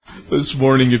This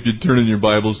morning, if you turn in your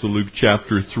Bibles to Luke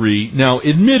chapter 3. Now,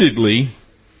 admittedly,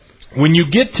 when you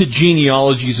get to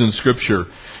genealogies in Scripture,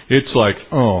 it's like,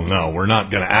 oh no, we're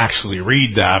not going to actually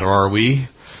read that, are we?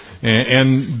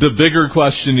 And the bigger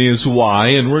question is why,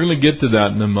 and we're going to get to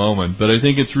that in a moment. But I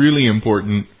think it's really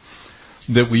important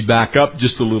that we back up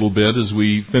just a little bit as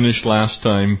we finished last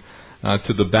time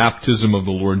to the baptism of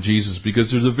the Lord Jesus,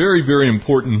 because there's a very, very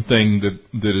important thing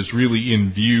that is really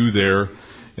in view there.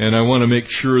 And I want to make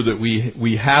sure that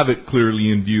we have it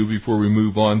clearly in view before we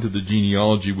move on to the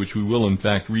genealogy, which we will in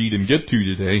fact read and get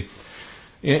to today.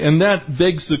 And that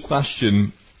begs the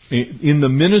question, in the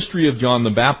ministry of John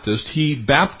the Baptist, he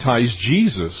baptized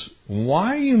Jesus.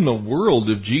 Why in the world,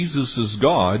 if Jesus is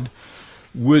God,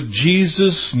 would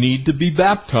Jesus need to be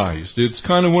baptized? It's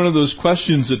kind of one of those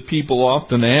questions that people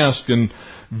often ask, and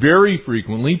very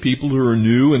frequently, people who are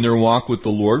new in their walk with the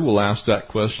Lord will ask that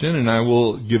question, and I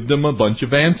will give them a bunch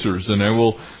of answers. And I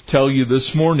will tell you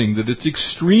this morning that it's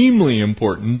extremely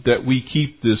important that we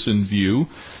keep this in view,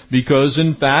 because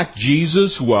in fact,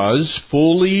 Jesus was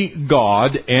fully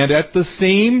God, and at the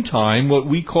same time, what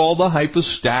we call the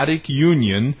hypostatic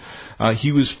union.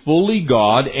 He was fully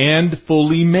God and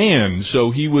fully man. So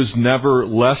he was never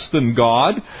less than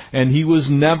God, and he was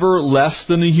never less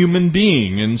than a human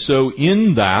being. And so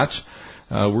in that,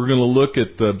 we're going to look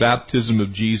at the baptism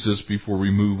of Jesus before we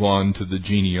move on to the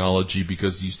genealogy,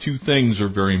 because these two things are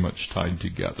very much tied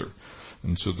together.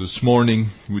 And so this morning,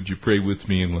 would you pray with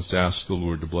me, and let's ask the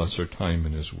Lord to bless our time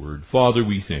in His Word. Father,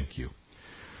 we thank you,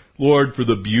 Lord, for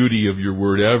the beauty of your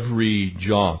Word, every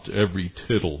jot, every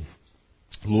tittle.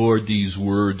 Lord, these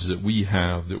words that we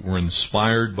have that were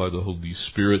inspired by the Holy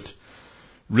Spirit,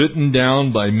 written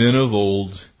down by men of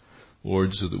old,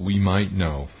 Lord, so that we might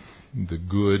know the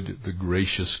good, the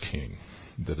gracious King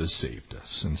that has saved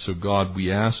us. And so, God,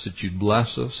 we ask that you'd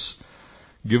bless us.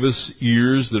 Give us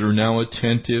ears that are now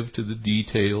attentive to the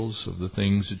details of the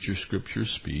things that your Scripture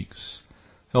speaks.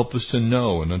 Help us to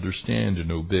know and understand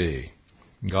and obey.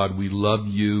 God, we love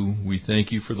you. We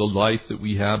thank you for the life that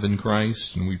we have in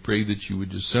Christ, and we pray that you would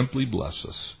just simply bless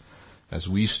us as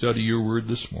we study your word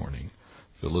this morning.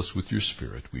 Fill us with your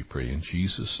Spirit, we pray in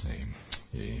Jesus' name.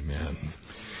 Amen.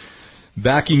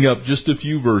 Backing up just a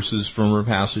few verses from our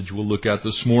passage we'll look at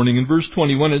this morning. In verse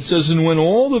 21 it says, "And when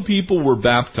all the people were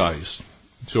baptized,"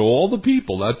 so all the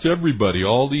people, that's everybody,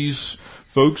 all these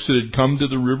folks that had come to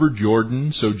the River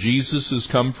Jordan. So Jesus has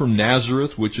come from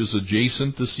Nazareth, which is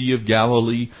adjacent to the Sea of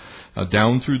Galilee,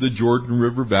 down through the Jordan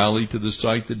River Valley to the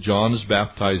site that John is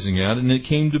baptizing at. And it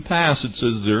came to pass, it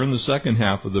says there in the second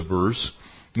half of the verse,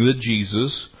 that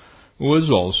Jesus was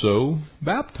also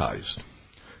baptized.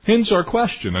 Hence our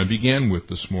question I began with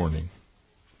this morning.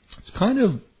 It's kind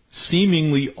of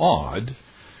seemingly odd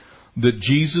that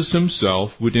Jesus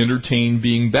himself would entertain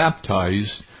being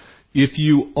baptized if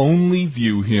you only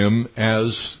view him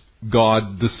as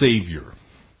God the Savior.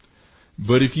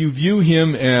 But if you view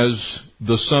him as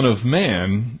the Son of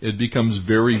Man, it becomes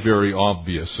very, very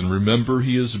obvious. And remember,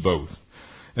 he is both.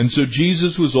 And so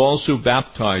Jesus was also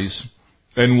baptized.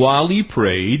 And while he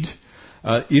prayed,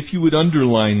 if you would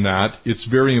underline that, it's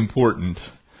very important.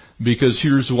 Because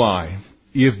here's why.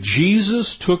 If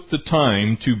Jesus took the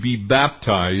time to be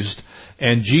baptized,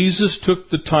 and Jesus took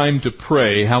the time to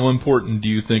pray, how important do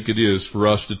you think it is for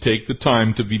us to take the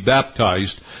time to be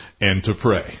baptized and to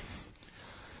pray?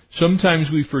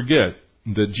 Sometimes we forget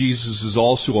that Jesus is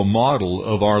also a model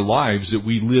of our lives, that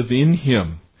we live in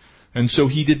him. And so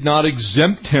he did not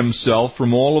exempt himself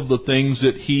from all of the things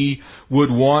that he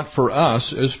would want for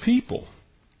us as people.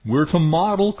 We're to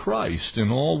model Christ in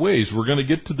all ways. We're going to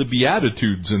get to the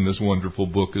Beatitudes in this wonderful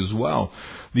book as well.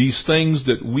 These things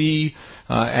that we,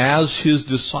 as his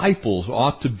disciples,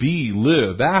 ought to be,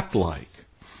 live, act like.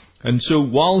 And so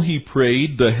while he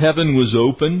prayed, the heaven was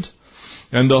opened,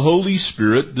 and the Holy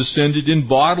Spirit descended in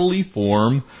bodily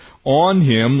form on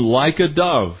him like a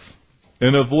dove.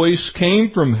 And a voice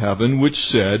came from heaven which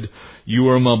said, "You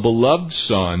are my beloved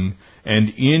Son, and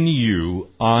in you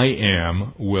I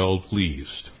am well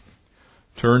pleased."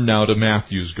 Turn now to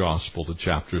Matthew's Gospel, to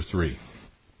chapter 3.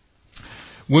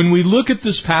 When we look at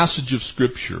this passage of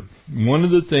Scripture, one of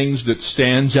the things that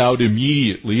stands out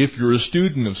immediately, if you're a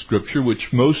student of Scripture,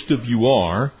 which most of you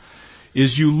are,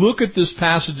 is you look at this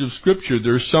passage of Scripture,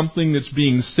 there's something that's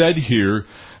being said here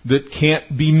that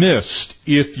can't be missed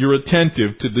if you're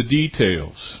attentive to the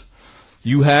details.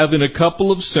 You have in a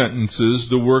couple of sentences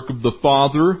the work of the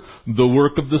Father, the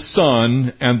work of the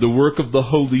Son, and the work of the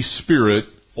Holy Spirit,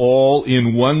 all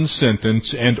in one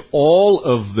sentence, and all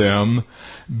of them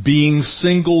being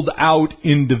singled out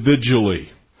individually.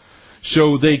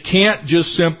 So they can't just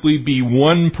simply be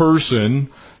one person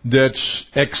that's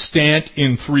extant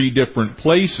in three different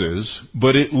places,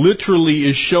 but it literally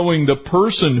is showing the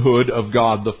personhood of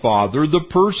God the Father, the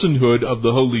personhood of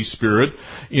the Holy Spirit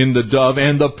in the dove,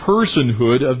 and the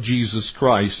personhood of Jesus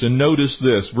Christ. And notice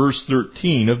this, verse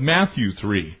 13 of Matthew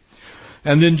 3.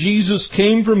 And then Jesus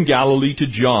came from Galilee to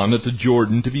John at the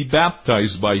Jordan to be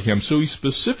baptized by him. So he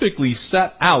specifically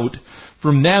set out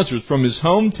from Nazareth, from his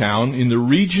hometown in the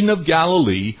region of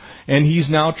Galilee, and he's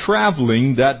now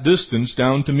traveling that distance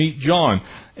down to meet John.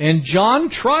 And John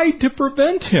tried to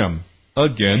prevent him.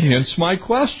 Again, hence my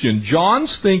question.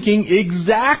 John's thinking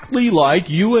exactly like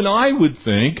you and I would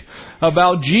think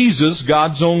about Jesus,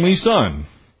 God's only Son.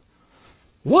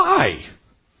 Why?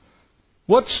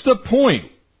 What's the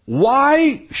point?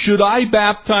 Why should I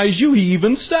baptize you? He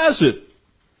even says it.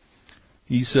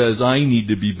 He says, I need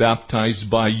to be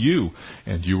baptized by you,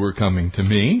 and you are coming to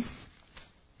me.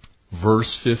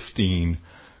 Verse 15,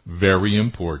 very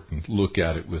important. Look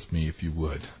at it with me if you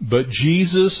would. But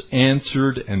Jesus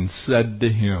answered and said to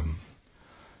him,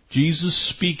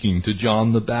 Jesus speaking to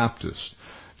John the Baptist,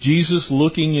 Jesus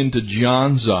looking into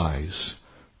John's eyes,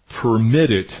 permit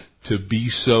it to be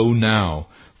so now,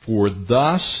 for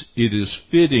thus it is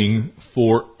fitting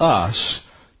for us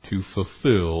to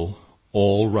fulfill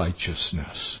all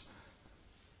righteousness.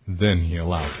 Then he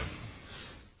allowed him.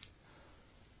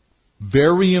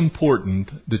 Very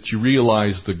important that you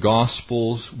realize the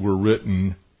Gospels were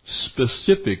written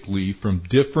specifically from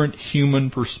different human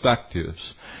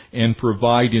perspectives and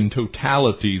provide in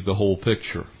totality the whole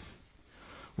picture.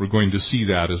 We're going to see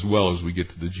that as well as we get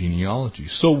to the genealogy.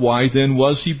 So why then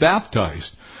was he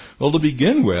baptized? Well, to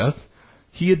begin with,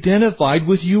 he identified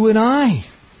with you and I,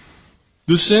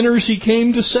 the sinners he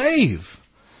came to save.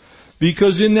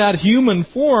 Because in that human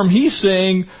form, he's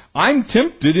saying, I'm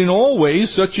tempted in all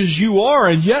ways such as you are,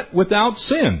 and yet without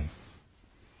sin.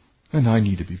 And I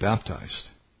need to be baptized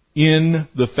in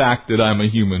the fact that I'm a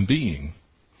human being.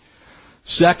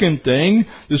 Second thing,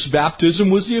 this baptism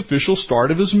was the official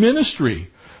start of his ministry.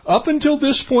 Up until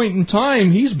this point in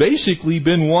time, he's basically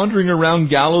been wandering around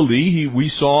Galilee. We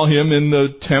saw him in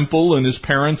the temple and his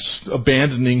parents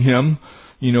abandoning him.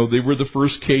 You know, they were the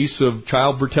first case of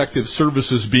child protective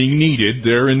services being needed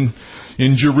there in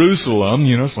Jerusalem.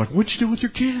 You know, it's like, what'd you do with your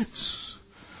kids?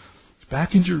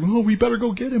 Back in Jerusalem. Oh, we better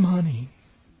go get him, honey.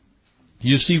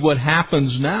 You see, what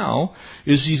happens now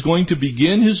is he's going to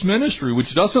begin his ministry,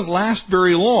 which doesn't last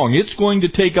very long. It's going to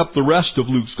take up the rest of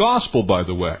Luke's gospel, by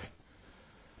the way.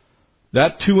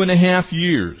 That 2.5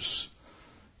 years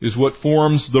is what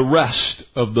forms the rest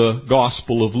of the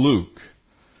Gospel of Luke.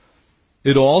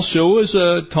 It also is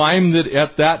a time that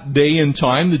at that day and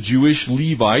time, the Jewish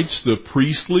Levites, the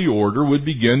priestly order, would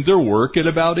begin their work at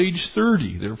about age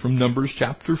 30. They're from Numbers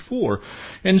chapter 4.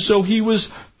 And so he was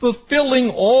fulfilling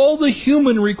all the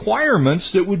human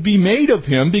requirements that would be made of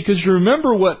him, because you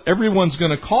remember what everyone's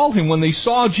going to call him. When they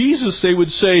saw Jesus, they would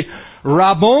say,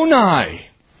 Rabboni,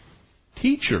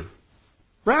 teacher,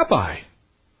 Rabbi.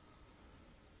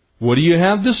 What do you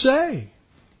have to say?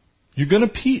 You're going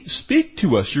to speak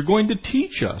to us. You're going to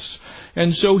teach us.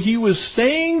 And so he was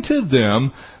saying to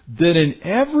them that in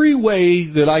every way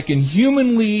that I can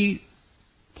humanly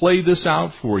play this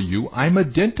out for you, I'm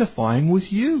identifying with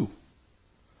you.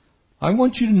 I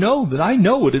want you to know that I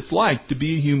know what it's like to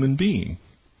be a human being.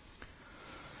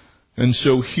 And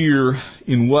so here,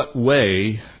 in what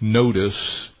way,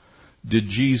 notice, did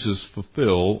Jesus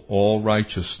fulfill all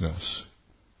righteousness?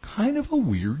 Kind of a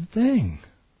weird thing,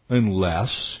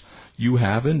 unless you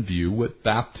have in view what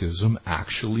baptism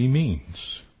actually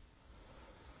means.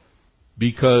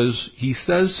 Because he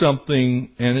says something,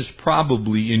 and it's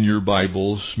probably in your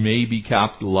Bibles, may be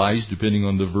capitalized depending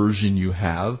on the version you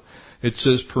have. It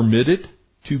says, permit it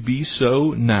to be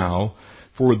so now,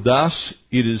 for thus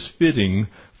it is fitting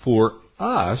for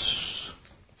us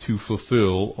to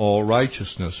fulfill all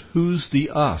righteousness. Who's the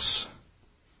us?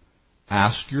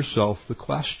 Ask yourself the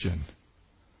question.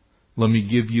 Let me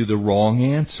give you the wrong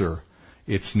answer.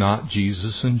 It's not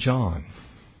Jesus and John.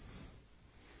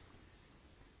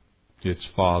 It's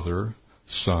Father,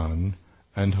 Son,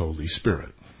 and Holy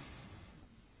Spirit.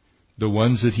 The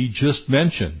ones that he just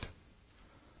mentioned.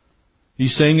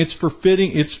 He's saying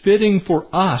it's fitting for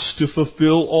us to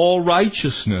fulfill all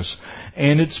righteousness.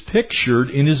 And it's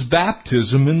pictured in his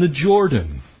baptism in the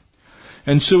Jordan.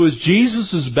 And so as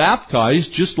Jesus is baptized,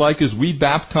 just like as we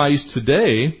baptize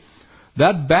today,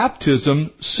 that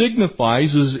baptism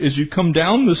signifies, as you come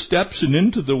down the steps and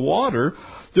into the water,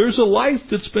 there's a life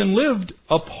that's been lived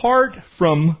apart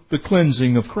from the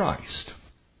cleansing of Christ.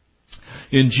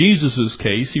 In Jesus'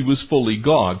 case, he was fully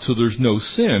God, so there's no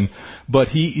sin, but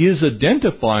he is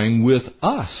identifying with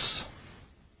us.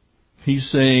 He's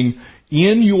saying,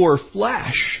 in your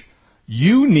flesh,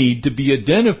 you need to be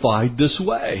identified this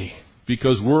way.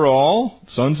 Because we're all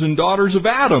sons and daughters of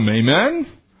Adam, amen?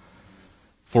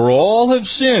 For all have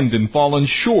sinned and fallen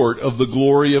short of the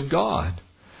glory of God.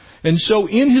 And so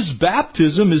in his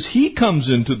baptism, as he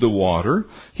comes into the water,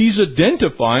 he's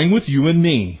identifying with you and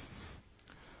me.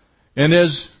 And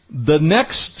as the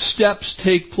next steps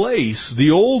take place,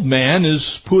 the old man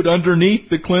is put underneath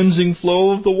the cleansing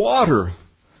flow of the water.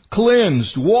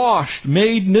 Cleansed, washed,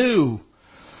 made new.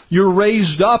 You're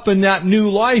raised up in that new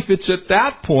life. It's at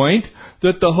that point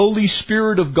that the Holy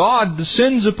Spirit of God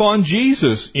descends upon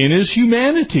Jesus in his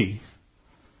humanity.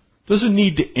 Doesn't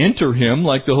need to enter him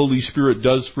like the Holy Spirit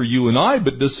does for you and I,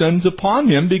 but descends upon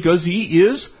him because he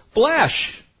is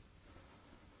flesh.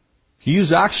 He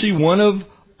is actually one of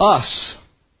us.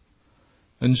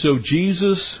 And so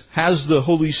Jesus has the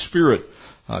Holy Spirit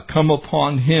come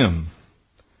upon him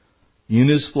in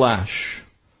his flesh.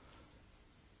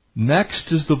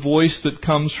 Next is the voice that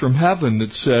comes from heaven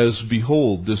that says,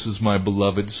 "Behold, this is my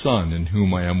beloved Son, in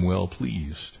whom I am well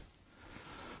pleased."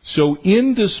 So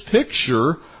in this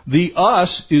picture, the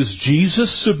us is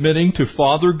Jesus submitting to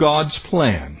Father God's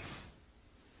plan.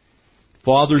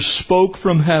 Father spoke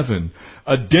from heaven,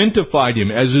 identified him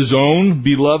as his own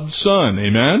beloved Son.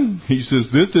 Amen? He says,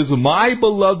 "This is my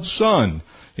beloved Son,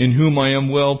 in whom I am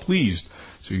well pleased."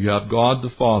 So you have God the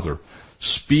Father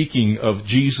speaking of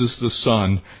Jesus the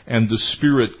Son, and the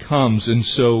Spirit comes. And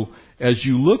so, as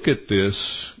you look at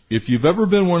this, if you've ever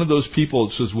been one of those people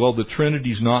that says, well, the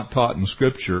Trinity's not taught in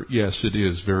Scripture, yes, it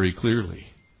is, very clearly.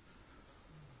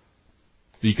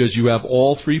 Because you have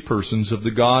all three persons of the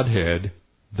Godhead,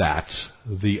 that's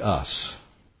the us.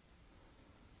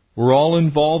 We're all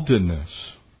involved in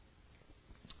this.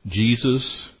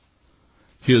 Jesus,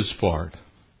 his part.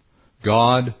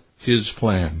 God, his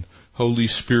plan. Holy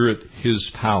Spirit,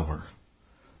 his power,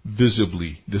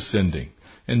 visibly descending.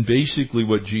 And basically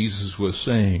what Jesus was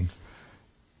saying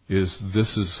is,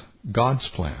 this is God's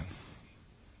plan.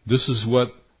 This is what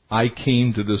I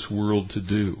came to this world to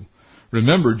do.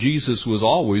 Remember, Jesus was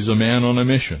always a man on a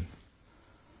mission.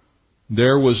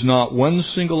 There was not one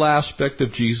single aspect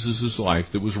of Jesus' life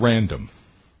that was random.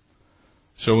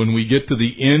 So when we get to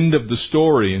the end of the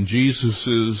story and Jesus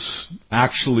is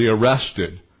actually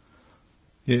arrested,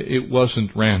 it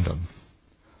wasn't random.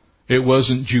 It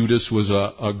wasn't Judas was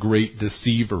a great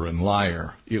deceiver and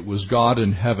liar. It was God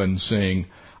in heaven saying,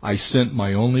 I sent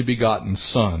my only begotten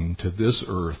Son to this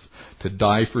earth to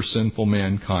die for sinful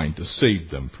mankind, to save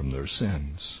them from their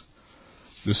sins.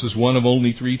 This is one of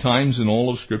only 3 times in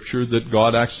all of Scripture that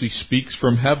God actually speaks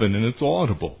from heaven and it's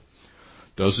audible.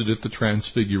 Does it at the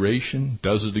Transfiguration,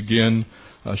 does it again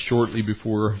shortly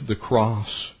before the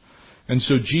cross. And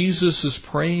so Jesus is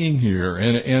praying here,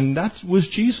 and that was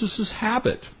Jesus'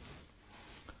 habit.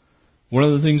 One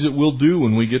of the things that we'll do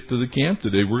when we get to the camp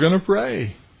today, we're going to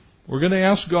pray. We're going to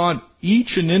ask God,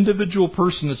 each and individual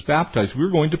person that's baptized,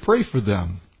 we're going to pray for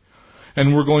them.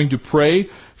 And we're going to pray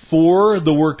for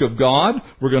the work of God.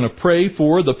 We're going to pray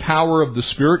for the power of the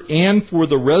Spirit and for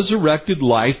the resurrected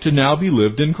life to now be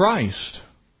lived in Christ.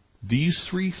 These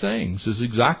 3 things is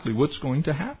exactly what's going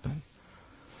to happen.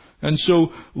 And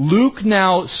so Luke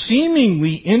now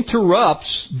seemingly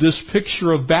interrupts this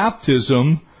picture of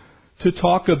baptism to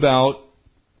talk about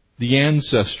the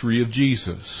ancestry of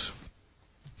Jesus.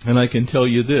 And I can tell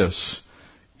you this,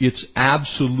 it's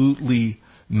absolutely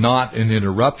not an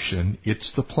interruption,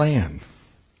 it's the plan.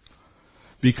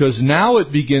 Because now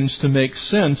it begins to make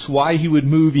sense why he would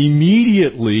move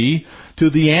immediately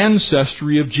to the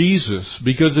ancestry of Jesus.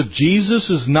 Because if Jesus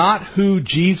is not who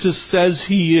Jesus says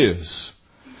he is,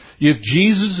 if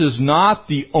Jesus is not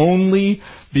the only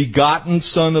begotten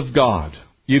Son of God,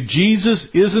 if Jesus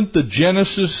isn't the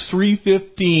Genesis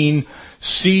 3:15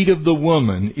 seed of the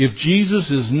woman, if Jesus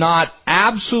is not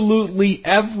absolutely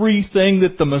everything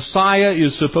that the Messiah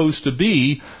is supposed to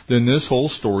be, then this whole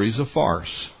story is a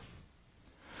farce.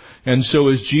 And so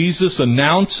as Jesus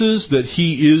announces that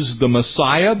he is the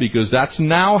Messiah, because that's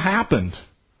now happened,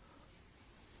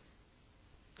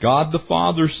 God the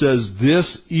Father says,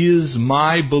 this is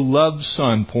my beloved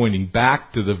Son, pointing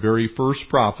back to the very first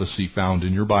prophecy found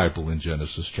in your Bible in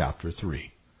Genesis chapter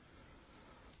 3.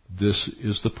 This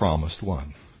is the promised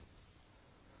one.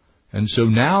 And so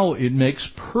now it makes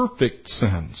perfect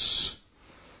sense.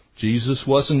 Jesus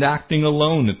wasn't acting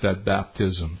alone at that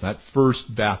baptism, that first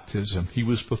baptism. He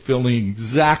was fulfilling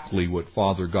exactly what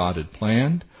Father God had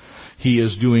planned. He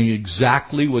is doing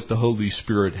exactly what the Holy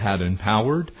Spirit had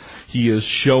empowered. He is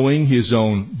showing his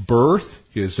own birth,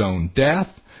 his own death,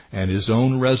 and his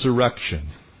own resurrection.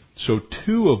 So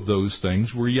 2 of those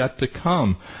things were yet to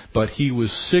come, but he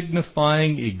was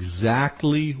signifying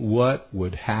exactly what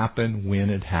would happen when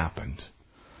it happened.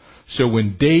 So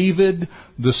when David,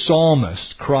 the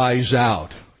psalmist, cries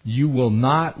out, "You will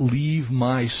not leave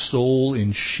my soul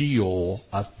in Sheol,"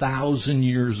 1,000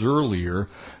 years earlier,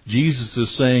 Jesus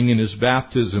is saying in his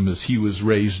baptism as he was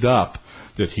raised up,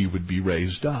 that he would be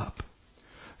raised up.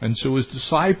 And so his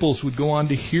disciples would go on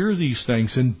to hear these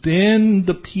things, and then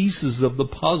the pieces of the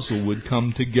puzzle would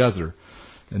come together.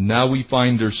 And now we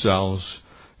find ourselves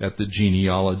at the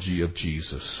genealogy of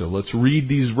Jesus. So let's read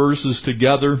these verses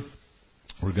together.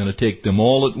 We're going to take them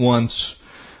all at once.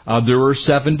 There are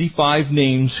 75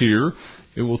 names here.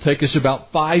 It will take us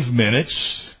about 5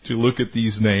 minutes to look at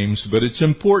these names, but it's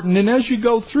important. And as you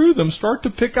go through them, start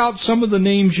to pick out some of the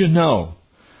names you know.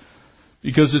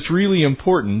 Because it's really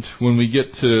important when we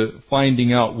get to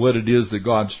finding out what it is that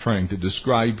God's trying to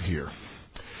describe here.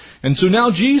 And so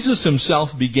now Jesus himself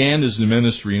began his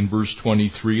ministry in verse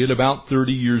 23 at about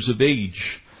 30 years of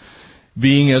age,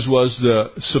 being, as was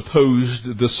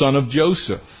supposed, the son of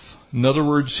Joseph. In other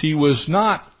words, he was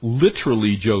not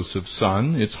literally Joseph's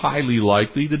son. It's highly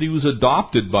likely that he was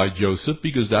adopted by Joseph,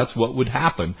 because that's what would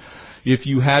happen. If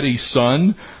you had a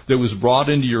son that was brought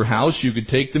into your house, you could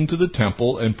take them to the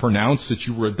temple and pronounce that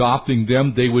you were adopting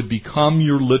them. They would become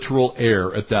your literal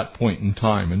heir at that point in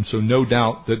time. And so no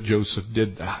doubt that Joseph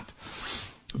did that.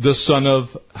 The son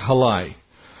of Heli,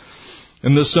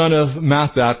 and the son of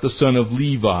Mathat, the son of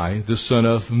Levi, the son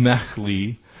of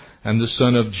Mechli, and the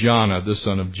son of Jonah, the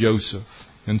son of Joseph.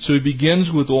 And so he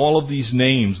begins with all of these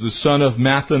names. The son of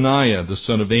Mathaniah, the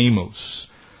son of Amos,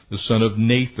 the son of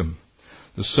Nathan,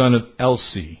 the son of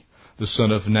Elsi, the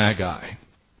son of Nagai,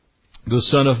 the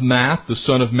son of Math, the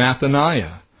son of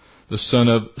Mathaniah, the son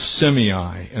of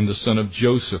Simei, and the son of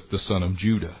Joseph, the son of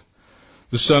Judah,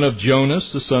 the son of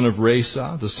Jonas, the son of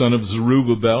Resa, the son of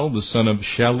Zerubbabel, the son of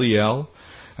Shaliel,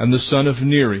 and the son of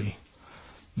Neri,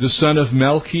 the son of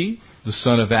Melchi, the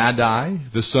son of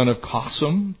Adai, the son of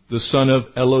Cosam, the son of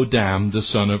Elodam, the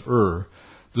son of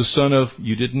the son of,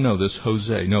 you didn't know this,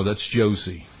 Jose, no, that's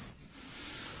Josie,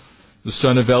 the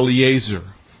son of Eleazar,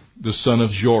 the son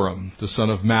of Joram, the son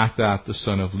of Mathat, the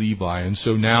son of Levi. And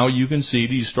so now you can see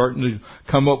that he's starting to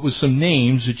come up with some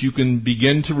names that you can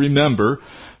begin to remember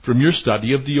from your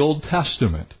study of the Old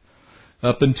Testament.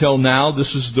 Up until now,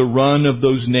 this is the run of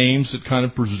those names that kind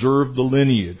of preserve the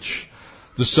lineage.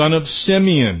 The son of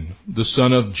Simeon, the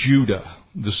son of Judah,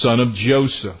 the son of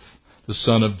Joseph, the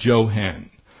son of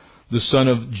Johan, the son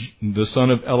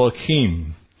of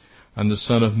Eliakim, and the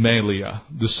son of Meliah,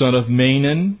 the son of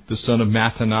Manan, the son of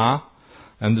Mattanah,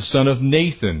 and the son of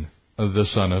Nathan, the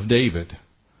son of David.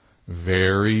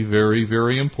 Very, very,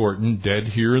 very important. Dead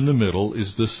here in the middle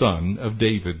is the son of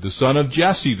David, the son of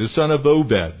Jesse, the son of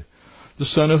Obed, the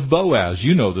son of Boaz.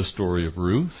 You know the story of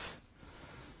Ruth.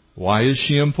 Why is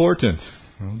she important?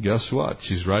 Well, guess what?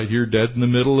 She's right here dead in the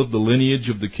middle of the lineage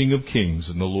of the King of Kings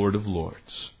and the Lord of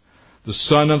Lords. The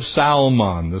son of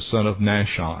Salmon, the son of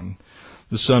Nashon,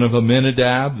 the son of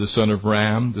Amminadab, the son of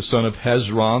Ram, the son of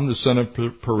Hezron, the son of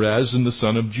Perez, and the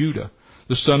son of Judah,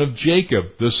 the son of Jacob,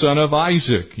 the son of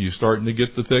Isaac. You starting to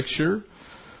get the picture?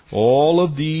 All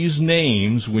of these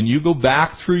names, when you go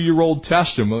back through your Old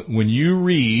Testament, when you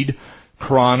read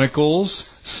Chronicles,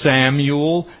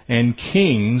 Samuel, and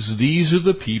Kings, these are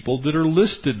the people that are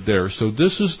listed there. So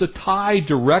this is the tie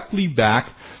directly back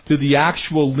to the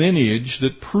actual lineage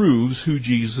that proves who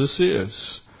Jesus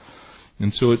is.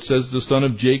 And so it says the son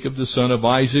of Jacob, the son of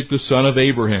Isaac, the son of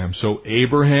Abraham. So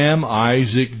Abraham,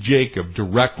 Isaac, Jacob,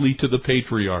 directly to the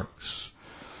patriarchs.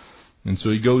 And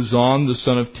so he goes on, the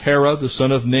son of Terah, the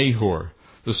son of Nahor,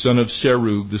 the son of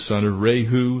Serug, the son of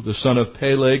Rehu, the son of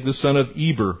Peleg, the son of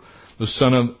Eber, the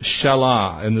son of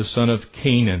Shelah, and the son of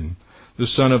Canaan, the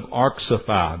son of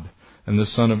Arphaxad, and the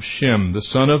son of Shem, the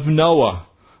son of Noah,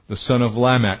 the son of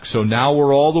Lamech. So now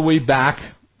we're all the way back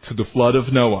to the flood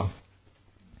of Noah.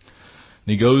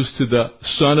 And he goes to the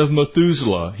son of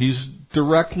Methuselah. He's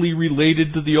directly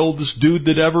related to the oldest dude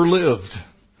that ever lived.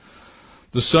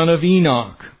 The son of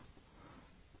Enoch,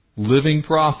 living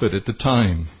prophet at the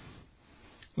time.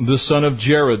 The son of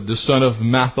Jared, the son of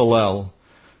Mathalel,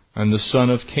 and the son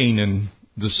of Canaan,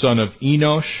 the son of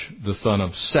Enosh, the son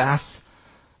of Seth,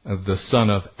 the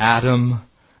son of Adam,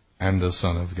 and the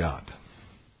son of God.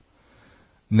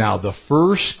 Now, the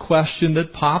first question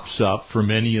that pops up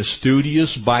from any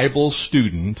studious Bible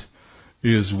student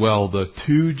is, well, the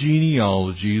 2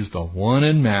 genealogies, the one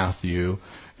in Matthew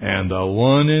and the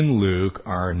one in Luke,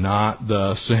 are not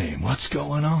the same. What's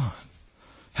going on?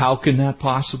 How can that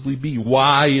possibly be?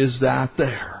 Why is that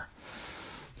there?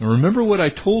 Now remember what I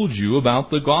told you about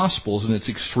the Gospels, and it's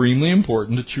extremely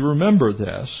important that you remember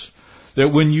this, that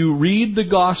when you read the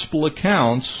Gospel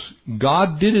accounts,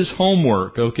 God did His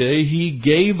homework, okay? He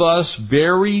gave us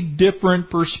very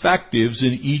different perspectives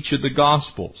in each of the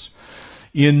Gospels.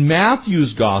 In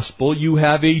Matthew's Gospel, you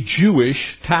have a Jewish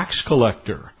tax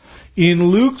collector. In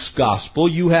Luke's Gospel,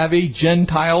 you have a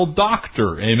Gentile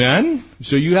doctor. Amen?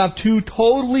 So you have two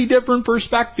totally different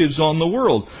perspectives on the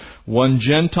world. One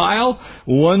Gentile,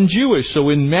 one Jewish. So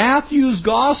in Matthew's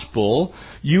Gospel,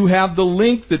 you have the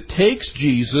link that takes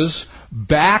Jesus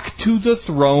back to the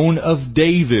throne of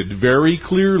David very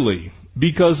clearly,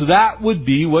 because that would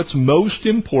be what's most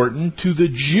important to the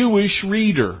Jewish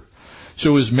reader.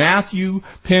 So as Matthew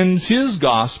pens his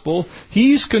Gospel,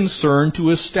 he's concerned to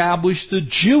establish the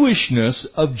Jewishness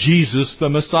of Jesus the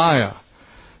Messiah.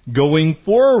 Going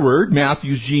forward,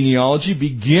 Matthew's genealogy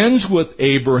begins with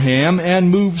Abraham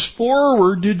and moves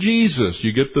forward to Jesus.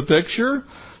 You get the picture?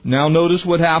 Now notice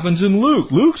what happens in Luke.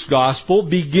 Luke's Gospel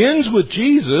begins with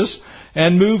Jesus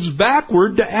and moves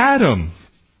backward to Adam.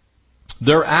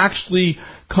 They're actually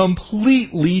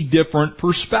completely different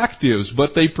perspectives, but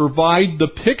they provide the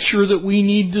picture that we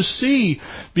need to see,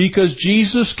 because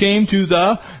Jesus came to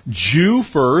the Jew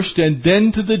first and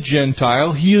then to the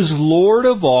Gentile. He is Lord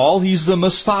of all. He's the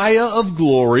Messiah of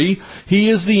glory. He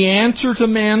is the answer to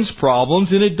man's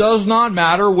problems, and it does not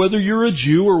matter whether you're a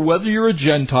Jew or whether you're a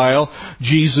Gentile.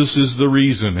 Jesus is the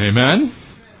reason. Amen?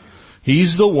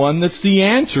 He's the one that's the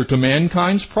answer to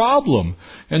mankind's problem.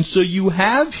 And so you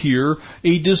have here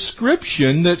a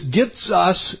description that gets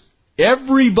us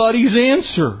everybody's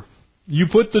answer. You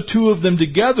put the two of them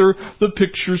together, the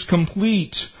picture's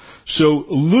complete. So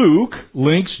Luke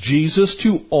links Jesus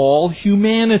to all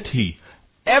humanity.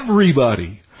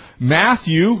 Everybody.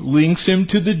 Matthew links Him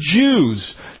to the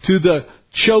Jews, to the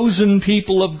chosen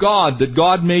people of God that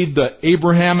God made the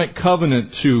Abrahamic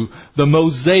covenant to, the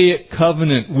Mosaic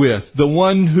covenant with, the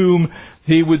one whom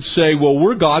He would say, well,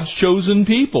 we're God's chosen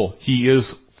people. He is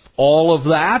all of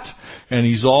that, and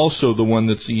He's also the one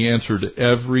that's the answer to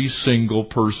every single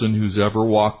person who's ever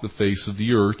walked the face of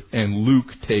the earth, and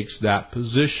Luke takes that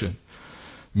position.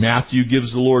 Matthew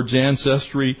gives the Lord's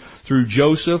ancestry through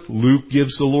Joseph. Luke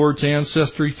gives the Lord's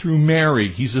ancestry through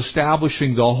Mary. He's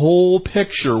establishing the whole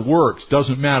picture works.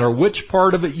 Doesn't matter which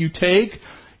part of it you take,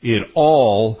 it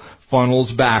all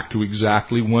funnels back to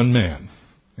exactly one man,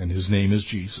 and His name is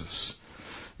Jesus.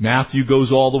 Matthew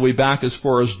goes all the way back as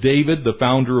far as David, the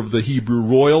founder of the Hebrew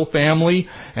royal family,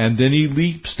 and then he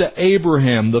leaps to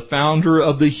Abraham, the founder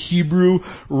of the Hebrew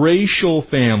racial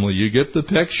family. You get the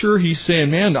picture? He's saying,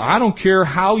 man, I don't care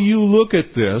how you look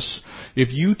at this. If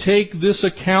you take this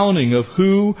accounting of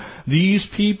who these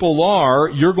people are,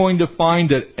 you're going to find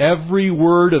that every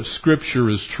word of Scripture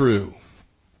is true.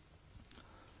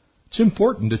 It's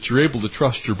important that you're able to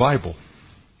trust your Bible.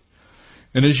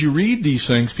 And as you read these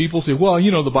things, people say, well,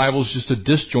 you know, the Bible is just a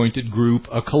disjointed group,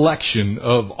 a collection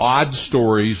of odd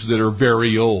stories that are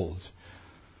very old.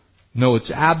 No, it's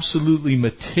absolutely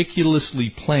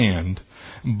meticulously planned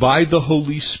by the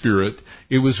Holy Spirit.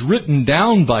 It was written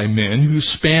down by men who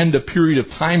spanned a period of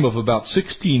time of about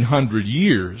 1,600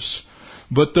 years.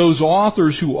 But those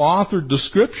authors who authored the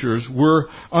Scriptures were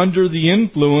under the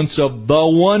influence of the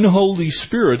one Holy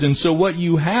Spirit. And so what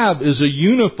you have is a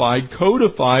unified,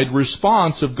 codified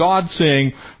response of God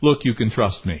saying, look, you can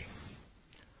trust me.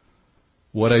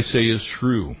 What I say is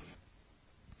true.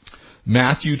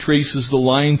 Matthew traces the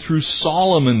line through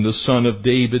Solomon, the son of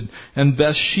David, and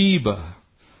Bathsheba.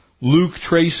 Luke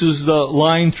traces the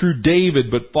line through David,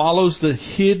 but follows the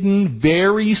hidden,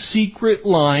 very secret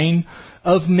line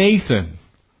of Nathan.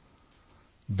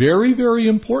 Very, very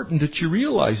important that you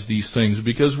realize these things,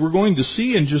 because we're going to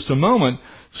see in just a moment,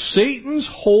 Satan's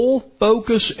whole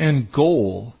focus and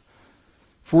goal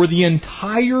for the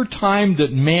entire time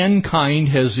that mankind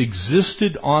has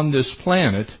existed on this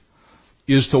planet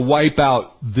is to wipe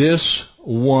out this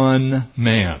one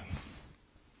man.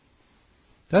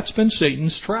 That's been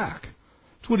Satan's track.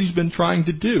 That's what he's been trying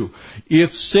to do.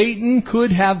 If Satan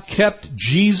could have kept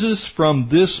Jesus from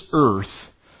this earth,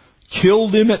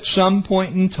 killed Him at some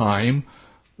point in time,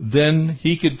 then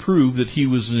he could prove that he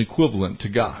was an equivalent to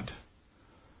God.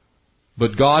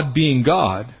 But God being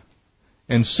God,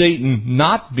 and Satan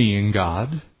not being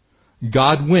God,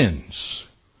 God wins.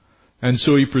 And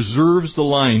so He preserves the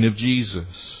line of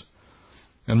Jesus.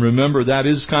 And remember, that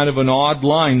is kind of an odd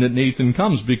line that Nathan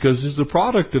comes, because it's the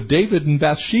product of David and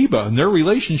Bathsheba, and their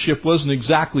relationship wasn't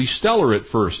exactly stellar at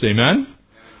first. Amen?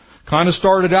 Kind of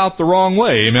started out the wrong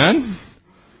way. Amen?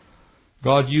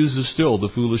 God uses still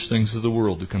the foolish things of the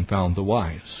world to confound the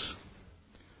wise.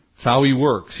 It's how He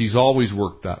works. He's always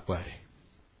worked that way.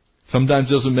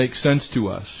 Sometimes it doesn't make sense to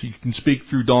us. He can speak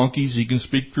through donkeys. He can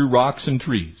speak through rocks and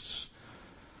trees.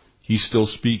 He's still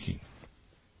speaking.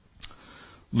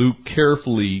 Luke,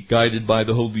 carefully guided by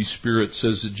the Holy Spirit,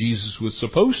 says that Jesus was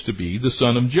supposed to be the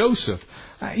son of Joseph.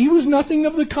 He was nothing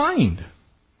of the kind.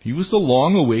 He was the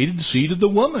long-awaited seed of the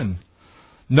woman.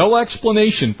 No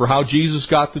explanation for how Jesus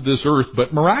got to this earth,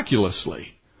 but miraculously.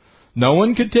 No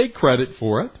one could take credit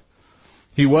for it.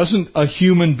 He wasn't a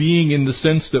human being in the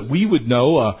sense that we would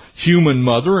know, a human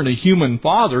mother and a human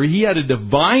father. He had a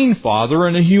divine father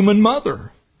and a human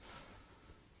mother.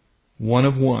 One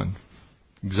of one.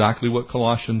 Exactly what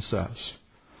Colossians says.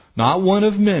 Not one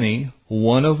of many,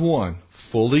 one of one.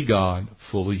 Fully God,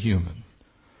 fully human.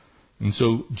 And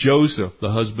so Joseph,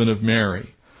 the husband of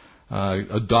Mary,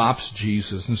 adopts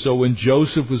Jesus. And so when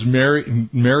Joseph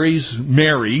marries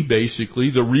Mary,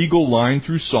 basically, the regal line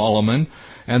through Solomon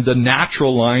and the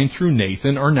natural line through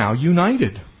Nathan are now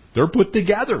united. They're put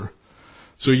together.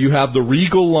 So you have the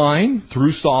regal line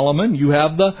through Solomon. You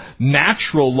have the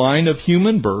natural line of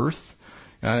human birth.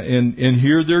 And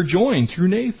here they're joined through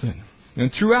Nathan.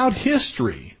 And throughout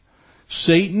history,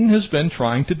 Satan has been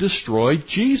trying to destroy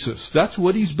Jesus. That's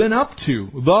what he's been up to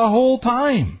the whole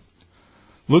time.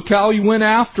 Look how he went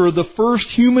after the first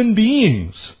human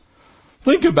beings.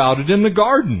 Think about it in the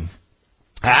garden.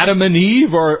 Adam and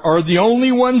Eve are the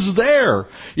only ones there.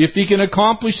 If he can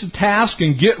accomplish the task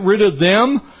and get rid of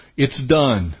them, it's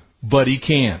done. But he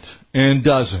can't and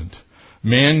doesn't.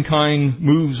 Mankind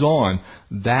moves on.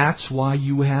 That's why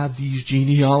you have these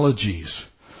genealogies.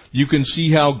 You can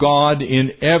see how God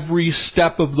in every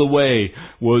step of the way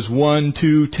was 1,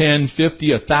 2, 10,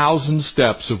 50, 1,000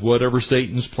 steps of whatever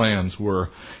Satan's plans were.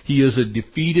 He is a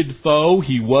defeated foe.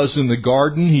 He was in the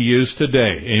garden. He is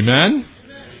today. Amen?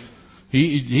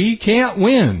 He can't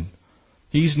win.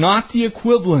 He's not the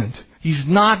equivalent. He's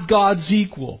not God's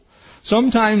equal.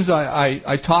 Sometimes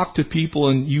I talk to people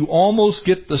and you almost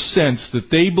get the sense that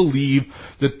they believe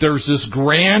that there's this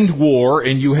grand war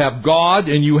and you have God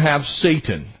and you have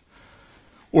Satan.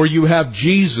 Or you have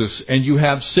Jesus and you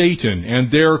have Satan,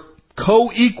 and they're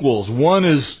co-equals. One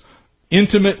is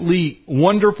intimately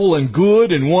wonderful and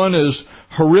good, and one is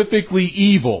horrifically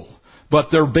evil. But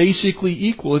they're basically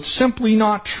equal. It's simply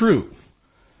not true.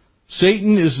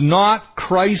 Satan is not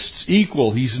Christ's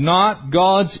equal. He's not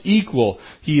God's equal.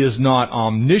 He is not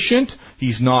omniscient.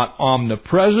 He's not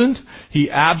omnipresent.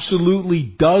 He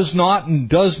absolutely does not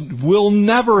and will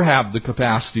never have the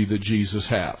capacity that Jesus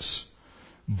has.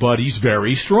 But he's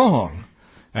very strong.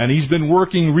 And he's been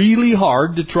working really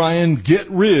hard to try and get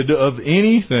rid of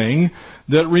anything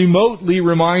that remotely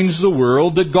reminds the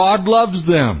world that God loves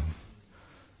them.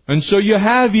 And so you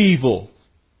have evil.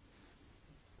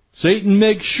 Satan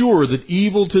makes sure that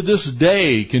evil to this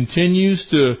day continues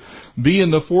to be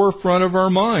in the forefront of our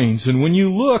minds. And when you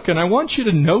look, and I want you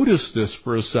to notice this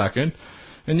for a second,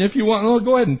 and if you want, well,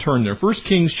 go ahead and turn there. 1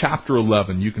 Kings chapter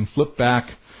 11. You can flip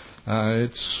back.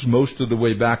 It's most of the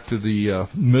way back to the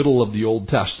middle of the Old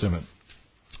Testament.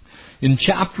 In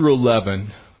chapter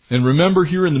 11, and remember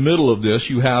here in the middle of this,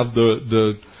 you have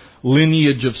the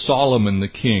lineage of Solomon the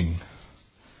king.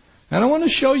 And I want to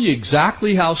show you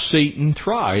exactly how Satan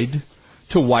tried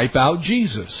to wipe out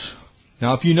Jesus.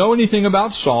 Now, if you know anything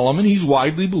about Solomon, he's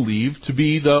widely believed to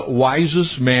be the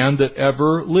wisest man that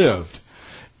ever lived.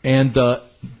 And the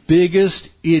biggest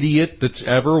idiot that's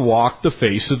ever walked the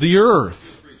face of the earth.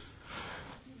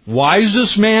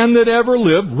 Wisest man that ever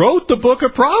lived, wrote the book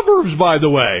of Proverbs, by the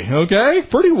way. Okay?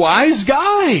 Pretty wise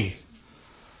guy.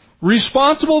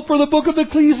 Responsible for the book of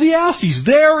Ecclesiastes.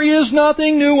 There is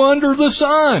nothing new under the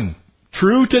sun.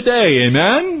 True today.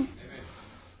 Amen?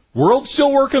 World's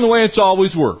still working the way it's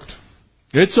always worked.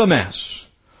 It's a mess.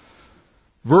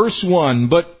 Verse 1,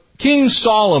 but King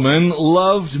Solomon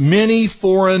loved many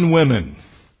foreign women.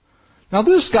 Now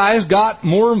this guy's got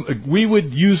more, we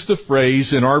would use the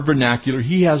phrase in our vernacular,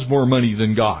 he has more money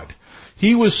than God.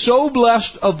 He was so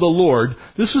blessed of the Lord,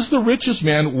 this is the richest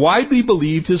man, widely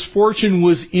believed his fortune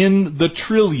was in the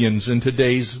trillions in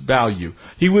today's value.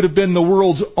 He would have been the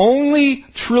world's only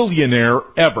trillionaire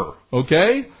ever,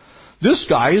 okay? This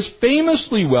guy is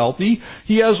famously wealthy.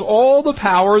 He has all the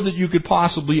power that you could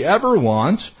possibly ever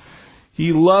want.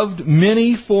 He loved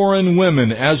many foreign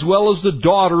women, as well as the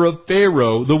daughter of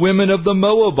Pharaoh, the women of the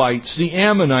Moabites, the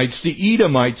Ammonites, the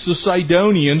Edomites, the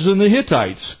Sidonians, and the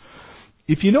Hittites.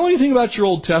 If you know anything about your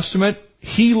Old Testament,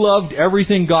 he loved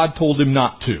everything God told him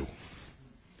not to.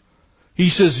 He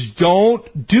says,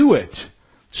 don't do it.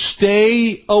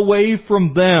 Stay away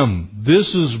from them.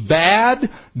 This is bad.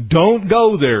 Don't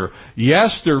go there.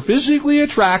 Yes, they're physically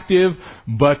attractive,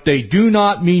 but they do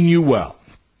not mean you well.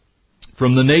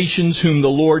 from the nations whom the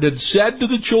Lord had said to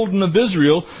the children of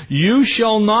Israel, you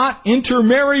shall not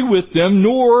intermarry with them,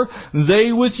 nor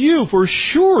they with you. For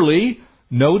surely,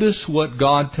 notice what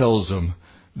God tells them,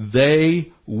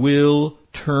 they will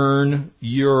turn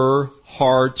your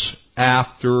hearts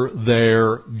after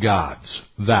their gods.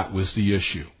 That was the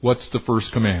issue. What's the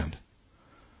first command?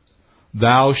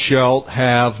 Thou shalt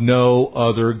have no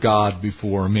other God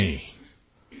before me.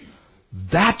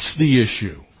 That's the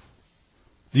issue.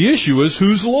 The issue is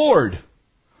who's Lord.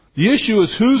 The issue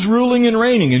is who's ruling and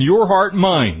reigning in your heart and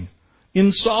mine.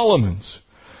 In Solomon's.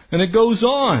 And it goes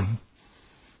on.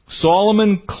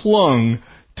 Solomon clung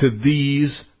to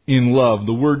these in love.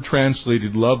 The word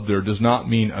translated love there does not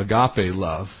mean agape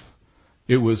love.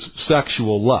 It was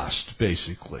sexual lust,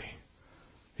 basically.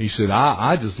 He said,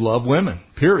 I just love women,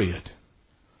 period.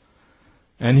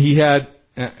 And he had,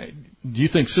 do you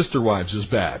think sister wives is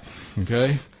bad?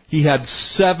 Okay? He had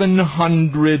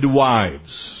 700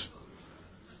 wives,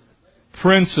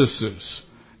 princesses,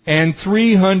 and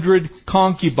 300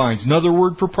 concubines. Another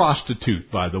word for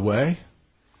prostitute, by the way.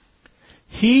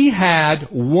 He had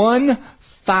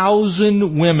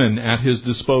 1,000 women at his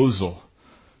disposal.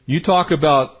 You talk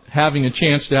about having a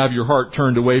chance to have your heart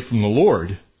turned away from the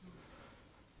Lord.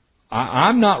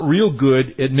 I'm not real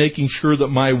good at making sure that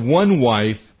my one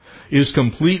wife is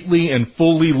completely and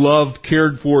fully loved,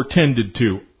 cared for, tended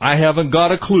to. I haven't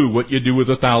got a clue what you do with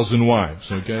 1,000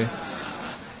 wives, okay?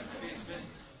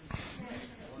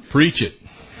 Preach it.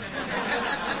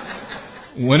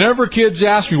 Whenever kids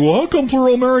ask me, well, how come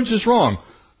plural marriage is wrong?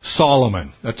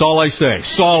 Solomon. That's all I say.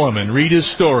 Solomon. Read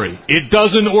his story. It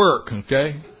doesn't work,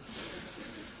 okay?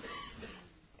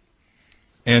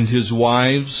 And his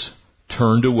wives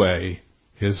turned away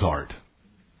his heart.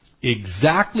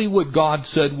 Exactly what God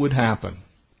said would happen.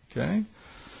 Okay?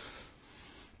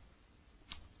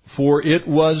 For it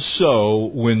was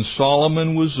so, when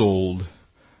Solomon was old,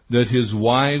 that his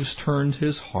wives turned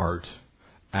his heart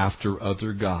after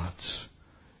other gods.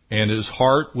 And his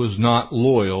heart was not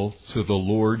loyal to the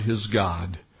Lord his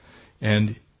God,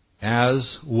 and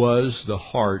as was the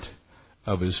heart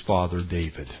of his father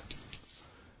David.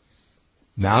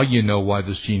 Now you know why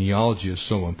this genealogy is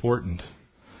so important.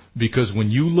 Because when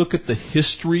you look at the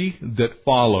history that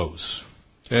follows,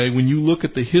 okay, when you look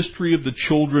at the history of the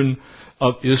children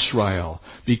of Israel,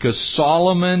 because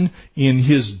Solomon, in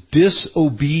his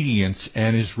disobedience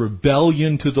and his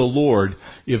rebellion to the Lord,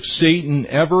 if Satan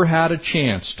ever had a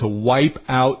chance to wipe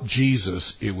out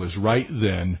Jesus, it was right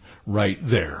then, right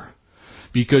there.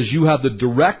 Because you have the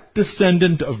direct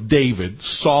descendant of David,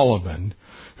 Solomon,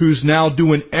 who's now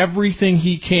doing everything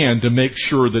he can to make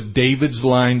sure that David's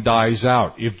line dies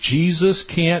out. If Jesus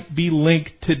can't be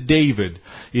linked to David,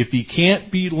 if he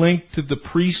can't be linked to the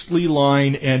priestly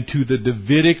line and to the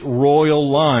Davidic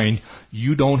royal line,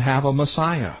 you don't have a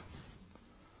Messiah.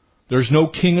 There's no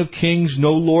King of Kings,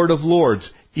 no Lord of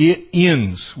Lords. It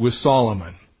ends with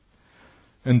Solomon.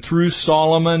 And through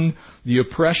Solomon, the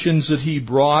oppressions that he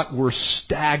brought were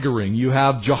staggering. You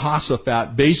have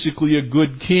Jehoshaphat, basically a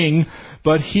good king,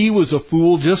 but he was a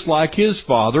fool just like his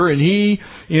father, and he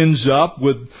ends up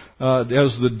with,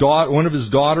 one of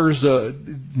his daughters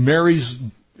marries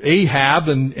Ahab,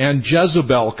 and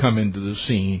Jezebel come into the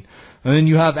scene. And then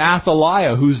you have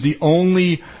Athaliah, who's the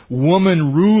only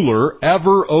woman ruler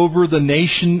ever over the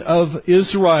nation of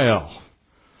Israel.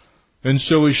 And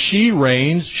so as she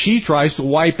reigns, she tries to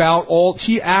wipe out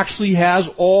she actually has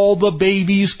all the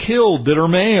babies killed that are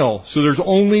male. So there's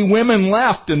only women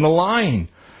left in the line.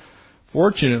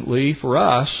 Fortunately for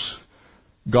us,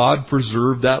 God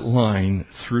preserved that line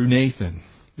through Nathan.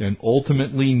 And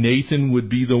ultimately Nathan would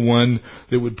be the one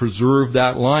that would preserve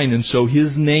that line. And so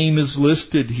his name is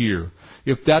listed here.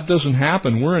 If that doesn't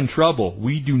happen, we're in trouble.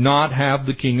 We do not have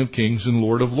the King of Kings and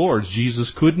Lord of Lords.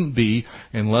 Jesus couldn't be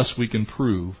unless we can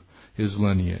prove his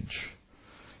lineage.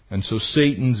 And so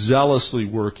Satan zealously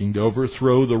working to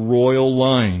overthrow the royal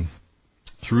line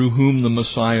through whom the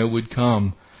Messiah would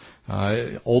come.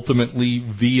 Ultimately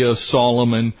via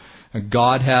Solomon,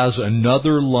 God has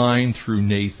another line through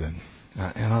Nathan.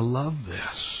 And I love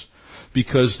this,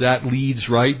 because that leads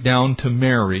right down to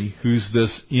Mary, who's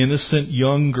this innocent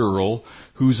young girl,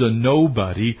 who's a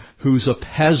nobody, who's a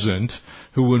peasant,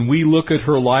 who when we look at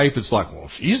her life, it's like, well,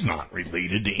 she's not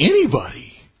related to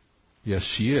anybody. Yes,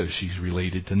 she is. She's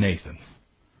related to Nathan.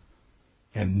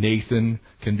 And Nathan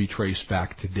can be traced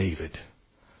back to David.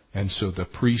 And so the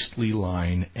priestly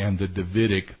line and the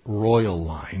Davidic royal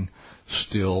line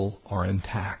still are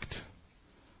intact.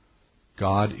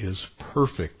 God is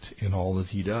perfect in all that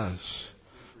He does.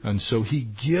 And so He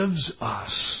gives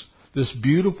us this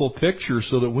beautiful picture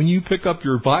so that when you pick up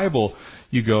your Bible,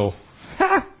 you go,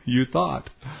 ha! you thought.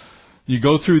 You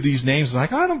go through these names,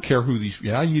 like, I don't care who these...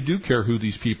 Yeah, you do care who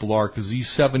these people are, because these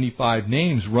 75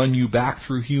 names run you back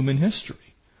through human history.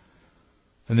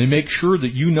 And they make sure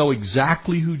that you know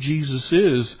exactly who Jesus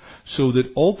is, so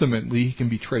that ultimately He can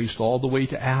be traced all the way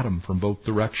to Adam from both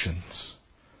directions.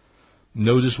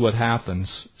 Notice what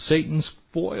happens. Satan's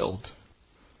foiled.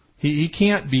 He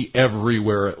can't be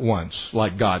everywhere at once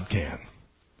like God can.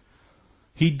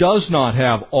 He does not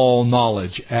have all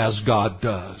knowledge as God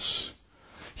does.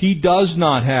 He does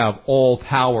not have all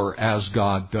power as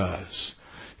God does.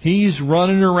 He's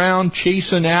running around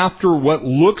chasing after what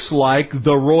looks like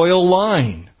the royal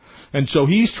line. And so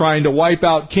he's trying to wipe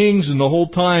out kings, and the whole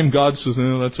time God says,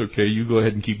 "No, that's okay. You go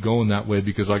ahead and keep going that way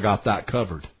because I got that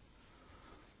covered.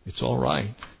 It's all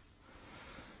right."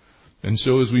 And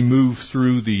so as we move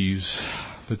through these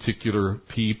particular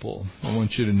people, I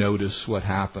want you to notice what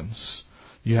happens.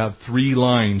 You have 3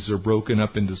 lines that are broken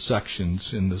up into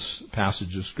sections in this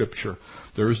passage of Scripture.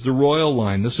 There's the royal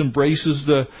line. This embraces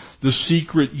the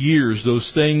secret years,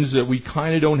 those things that we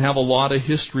kind of don't have a lot of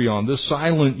history on. The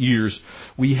silent years,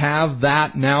 we have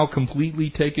that now completely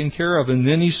taken care of. And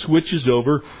then he switches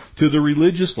over to the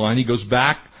religious line. He goes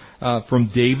back from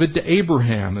David to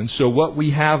Abraham. And so what we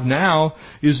have now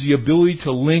is the ability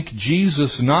to link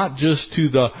Jesus not just to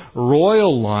the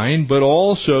royal line, but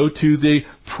also to the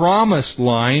promised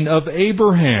line of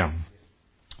Abraham,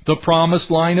 the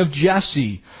promised line of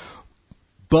Jesse,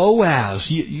 Boaz.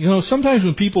 You know, sometimes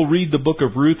when people read the book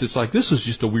of Ruth, it's like, this is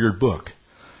just a weird book.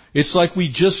 It's like we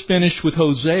just finished with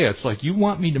Hosea. It's like, you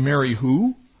want me to marry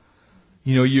who?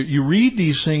 You know, you read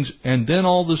these things, and then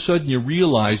all of a sudden you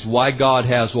realize why God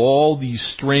has all these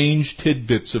strange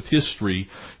tidbits of history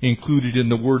included in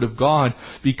the Word of God,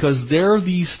 because they're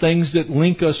these things that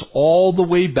link us all the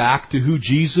way back to who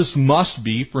Jesus must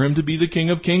be for Him to be the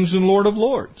King of Kings and Lord of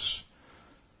Lords.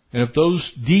 And if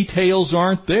those details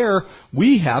aren't there,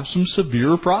 we have some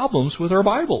severe problems with our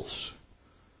Bibles.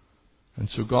 And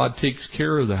so God takes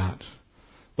care of that.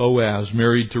 Boaz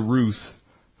married to Ruth,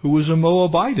 who was a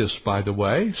Moabitess, by the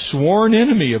way, sworn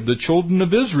enemy of the children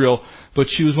of Israel, but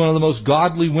she was one of the most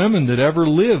godly women that ever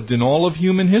lived in all of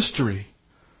human history.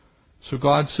 So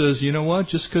God says, you know what?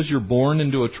 Just because you're born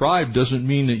into a tribe doesn't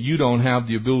mean that you don't have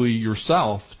the ability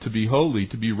yourself to be holy,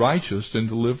 to be righteous, and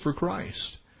to live for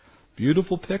Christ.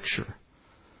 Beautiful picture.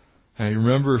 And you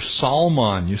remember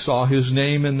Solomon. You saw his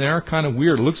name in there. Kind of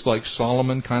weird. It looks like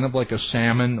Solomon, kind of like a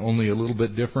salmon, only a little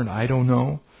bit different. I don't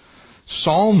know.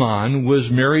 Solomon was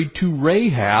married to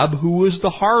Rahab, who was the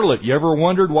harlot. You ever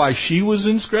wondered why she was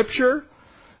in Scripture?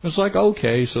 It's like,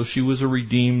 okay, so she was a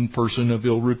redeemed person of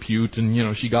ill repute, and, you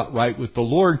know, she got right with the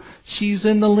Lord. She's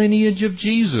in the lineage of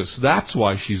Jesus. That's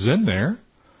why she's in there.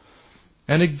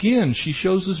 And again, she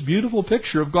shows this beautiful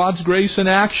picture of God's grace in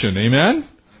action. Amen?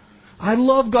 I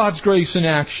love God's grace in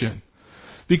action.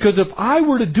 Because if I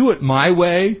were to do it my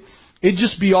way, it'd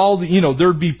just be all the, you know,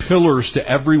 there'd be pillars to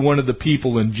every one of the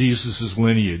people in Jesus'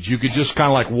 lineage. You could just kind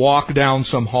of like walk down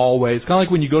some hallway. It's kind of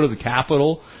like when you go to the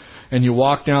Capitol and you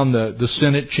walk down the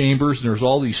Senate chambers, and there's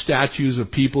all these statues of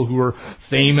people who are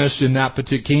famous in that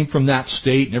particular, came from that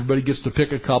state, and everybody gets to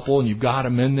pick a couple, and you've got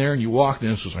them in there, and you walk in,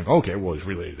 and it's just like, okay, well, he's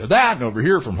related to that, and over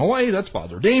here from Hawaii, that's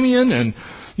Father Damien, and,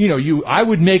 you know, I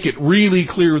would make it really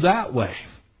clear that way.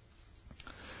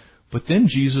 But then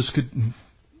Jesus could...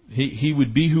 He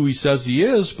would be who He says He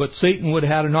is, but Satan would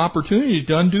have had an opportunity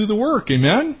to undo the work.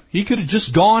 Amen? He could have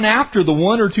just gone after the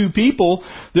 1 or 2 people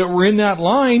that were in that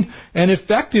line and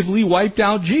effectively wiped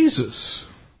out Jesus.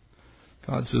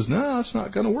 God says, no, that's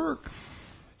not going to work.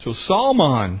 So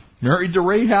Solomon married to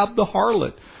Rahab the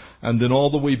harlot, and then all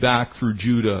the way back through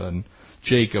Judah and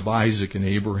Jacob, Isaac, and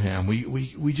Abraham.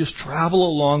 We just travel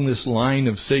along this line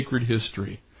of sacred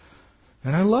history.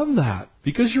 And I love that,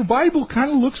 because your Bible kind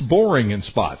of looks boring in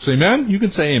spots. Amen? You can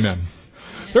say amen.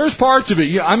 There's parts of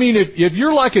it. I mean, if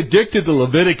you're like addicted to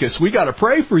Leviticus, we got to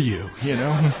pray for you, you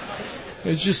know.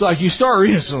 It's just like you start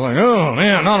reading, it's like, oh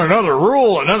man, not another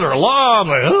rule, another law. I'm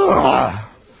like, ugh.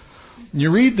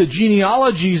 You read the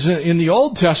genealogies in the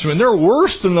Old Testament, they're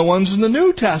worse than the ones in the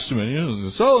New Testament. You know,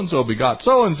 so-and-so begot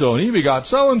so-and-so, and he begot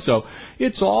so-and-so.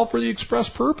 It's all for the express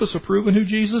purpose of proving who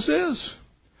Jesus is.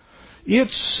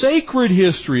 It's sacred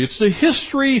history. It's the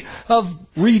history of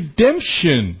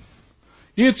redemption.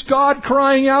 It's God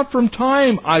crying out from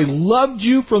time, I loved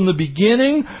you from the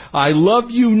beginning. I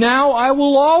love you now. I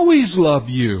will always love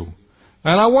you.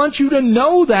 And I want you to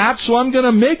know that, so I'm going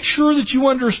to make sure that you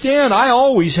understand I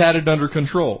always had it under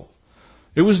control.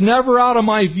 It was never out of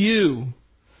my view.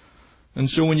 And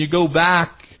so when you go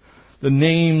back, the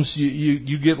names,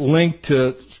 you get linked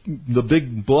to the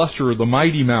big blusher, the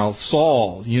mighty mouth,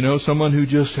 Saul. You know, someone who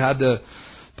just had to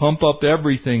pump up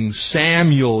everything.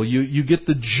 Samuel, you get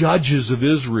the judges of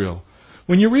Israel.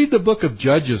 When you read the book of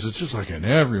Judges, it's just like, and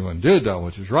everyone did that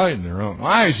which is right in their own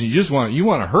eyes. And you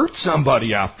want to hurt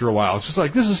somebody after a while. It's just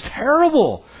like, this is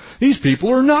terrible. These people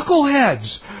are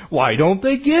knuckleheads. Why don't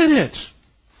they get it?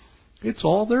 It's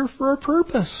all there for a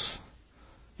purpose.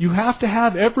 You have to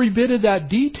have every bit of that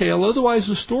detail, otherwise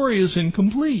the story is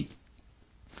incomplete.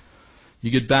 You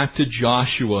get back to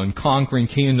Joshua and conquering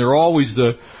Canaan. They're always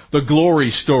the glory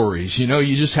stories.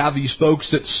 You just have these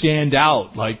folks that stand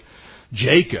out, like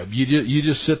Jacob. You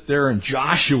just sit there and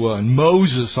Joshua and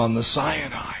Moses on the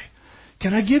Sinai.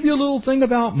 Can I give you a little thing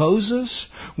about Moses?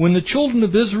 When the children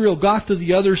of Israel got to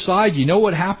the other side, you know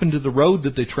what happened to the road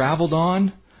that they traveled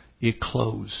on? It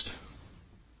closed.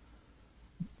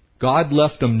 God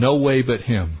left them no way but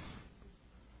Him.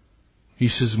 He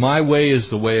says, my way is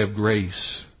the way of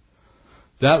grace.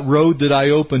 That road that I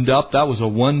opened up, that was a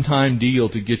one-time deal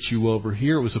to get you over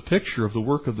here. It was a picture of the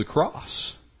work of the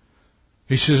cross.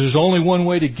 He says there's only one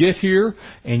way to get here,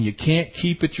 and you can't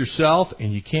keep it yourself,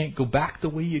 and you can't go back the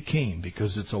way you came,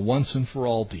 because it's a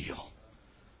once-and-for-all deal.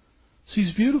 It's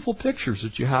these beautiful pictures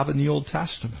that you have in the Old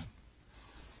Testament.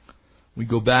 We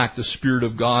go back, the Spirit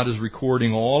of God is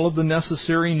recording all of the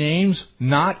necessary names,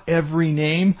 not every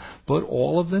name, but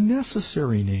all of the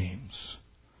necessary names,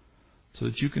 so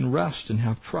that you can rest and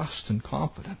have trust and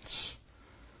confidence.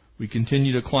 We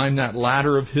continue to climb that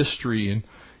ladder of history, and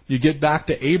you get back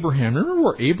to Abraham. Remember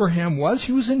where Abraham was?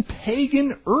 He was in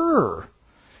pagan Ur.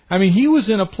 I mean, he was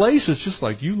in a place that's just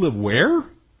like, you live where?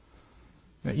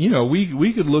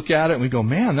 We could look at it and we go,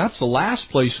 man, that's the last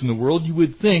place in the world you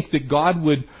would think that God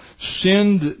would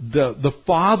send the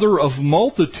father of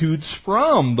multitudes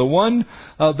from, the one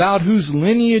about whose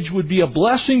lineage would be a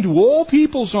blessing to all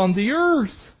peoples on the earth.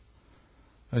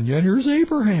 And yet here's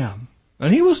Abraham.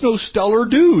 And he was no stellar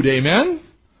dude, amen?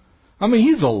 I mean,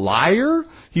 he's a liar.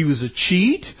 He was a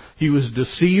cheat. He was a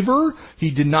deceiver.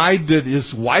 He denied that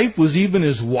his wife was even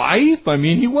his wife. I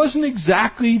mean, he wasn't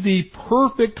exactly the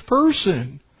perfect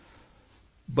person.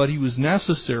 But he was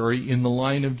necessary in the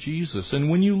line of Jesus.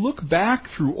 And when you look back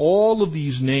through all of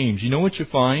these names, you know what you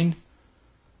find?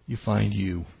 You find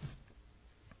you.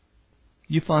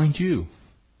 You find you.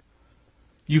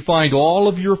 You find all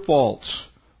of your faults,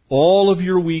 all of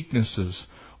your weaknesses,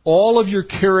 all of your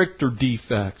character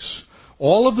defects,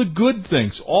 all of the good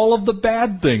things, all of the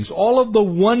bad things, all of the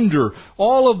wonder,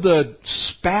 all of the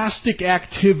spastic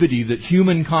activity that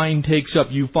humankind takes up.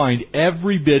 You find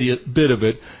every bit of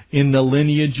it in the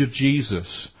lineage of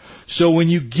Jesus. So when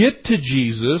you get to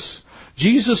Jesus,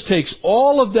 Jesus takes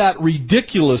all of that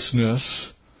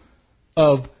ridiculousness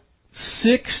of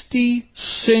 60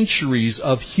 centuries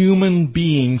of human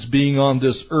beings being on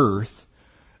this earth,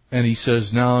 and He says,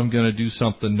 now I'm going to do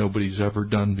something nobody's ever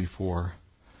done before.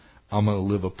 I'm going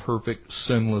to live a perfect,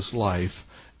 sinless life,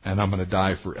 and I'm going to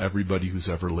die for everybody who's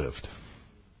ever lived.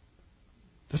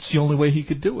 That's the only way He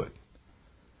could do it.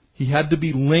 He had to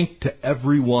be linked to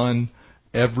everyone,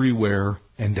 everywhere,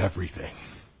 and everything.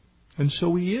 And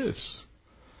so He is.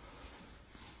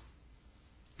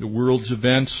 The world's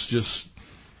events just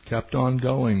kept on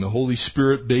going. The Holy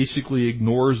Spirit basically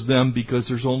ignores them because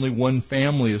there's only one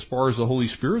family, as far as the Holy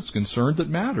Spirit's concerned, that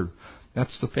matter.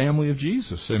 That's the family of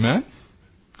Jesus. Amen?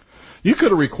 You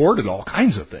could have recorded all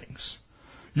kinds of things.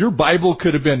 Your Bible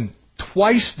could have been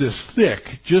twice this thick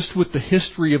just with the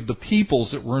history of the peoples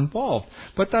that were involved.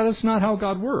 But that is not how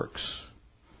God works.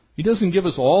 He doesn't give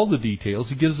us all the details.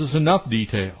 He gives us enough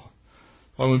detail.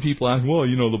 Well, when people ask, well,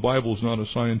 the Bible's not a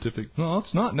scientific... No,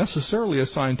 it's not necessarily a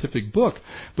scientific book.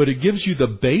 But it gives you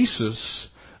the basis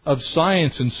of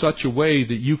science in such a way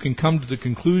that you can come to the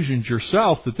conclusions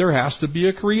yourself that there has to be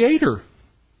a creator.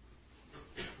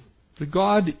 That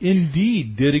God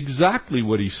indeed did exactly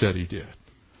what He said He did.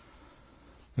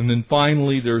 And then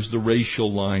finally, there's the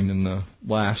racial line in the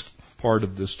last part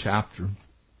of this chapter.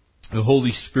 The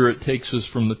Holy Spirit takes us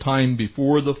from the time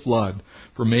before the flood,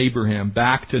 from Abraham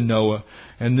back to Noah,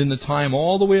 and then the time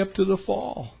all the way up to the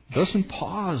fall. It doesn't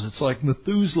pause. It's like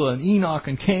Methuselah and Enoch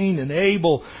and Cain and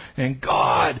Abel and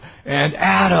God and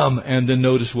Adam. And then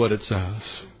notice what it says.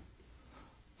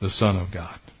 The Son of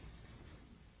God.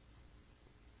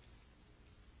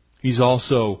 He's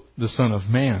also the Son of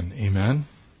Man. Amen?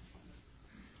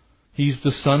 He's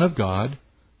the Son of God.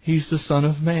 He's the Son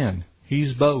of Man.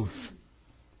 He's both.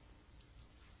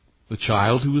 The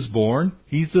child who was born,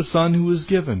 He's the Son who was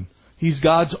given. He's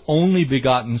God's only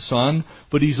begotten Son,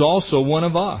 but He's also one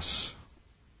of us.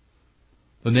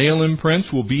 The nail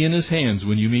imprints will be in His hands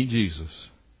when you meet Jesus.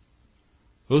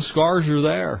 Those scars are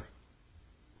there.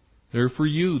 They're for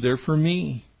you. They're for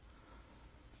me.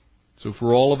 So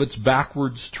for all of its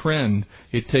backwards trend,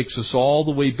 it takes us all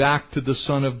the way back to the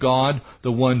Son of God,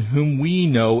 the one whom we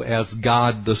know as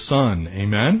God the Son.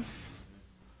 Amen?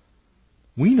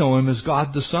 We know Him as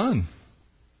God the Son.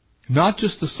 Not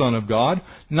just the Son of God,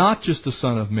 not just the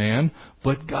Son of Man,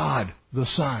 but God the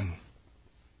Son.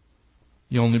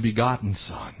 The only begotten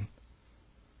Son.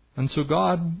 And so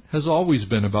God has always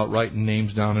been about writing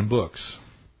names down in books.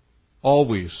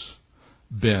 Always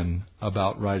been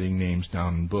about writing names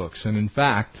down in books. And in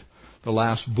fact, the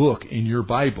last book in your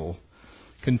Bible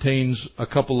contains a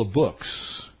couple of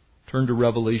books. Turn to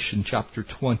Revelation chapter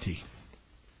 20.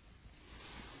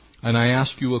 And I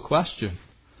ask you a question,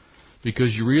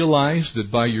 because you realize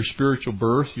that by your spiritual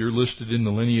birth, you're listed in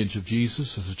the lineage of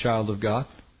Jesus as a child of God.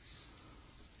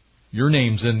 Your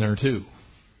name's in there too,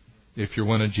 if you're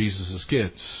one of Jesus'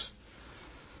 kids.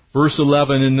 Verse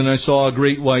 11, and then I saw a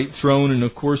great white throne, and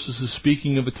of course this is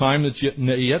speaking of a time that's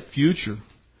yet future,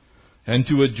 and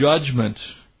to a judgment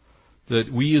that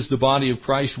we as the body of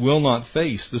Christ will not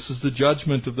face. This is the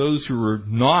judgment of those who are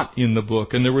not in the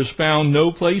book, and there was found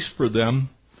no place for them.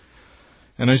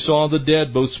 And I saw the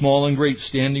dead, both small and great,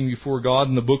 standing before God,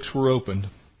 and the books were opened.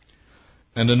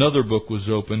 And another book was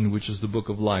opened, which is the book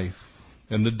of life.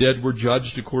 And the dead were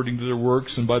judged according to their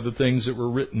works and by the things that were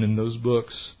written in those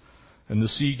books. And the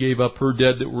sea gave up her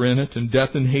dead that were in it, and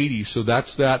death and Hades. So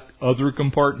that's that other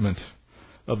compartment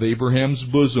of Abraham's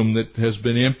bosom that has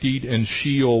been emptied, and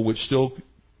Sheol, which still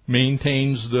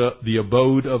maintains the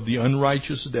abode of the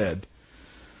unrighteous dead.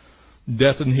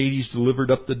 Death and Hades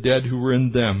delivered up the dead who were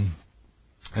in them,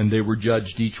 and they were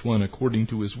judged each one according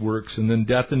to his works. And then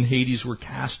death and Hades were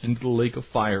cast into the lake of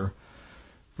fire,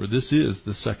 for this is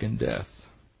the second death.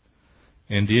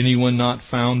 And anyone not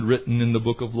found written in the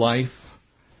book of life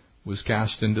was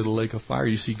cast into the lake of fire.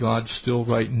 You see, God's still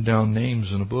writing down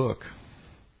names in a book.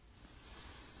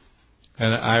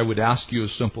 And I would ask you a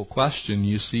simple question.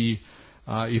 You see,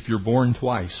 if you're born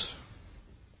twice,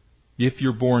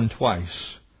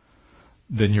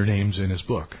 then your name's in His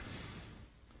book.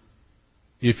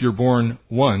 If you're born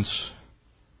once,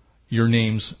 your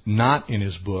name's not in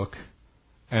His book,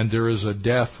 and there is a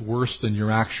death worse than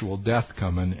your actual death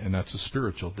coming, and that's a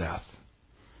spiritual death.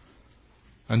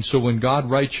 And so when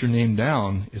God writes your name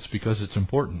down, it's because it's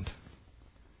important.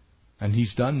 And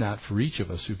He's done that for each of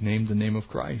us who've named the name of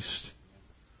Christ.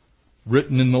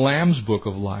 Written in the Lamb's book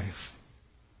of life.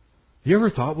 You ever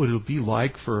thought what it would be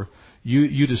like for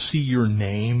you to see your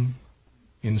name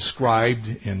inscribed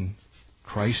in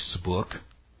Christ's book?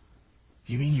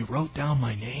 You mean you wrote down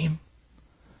my name?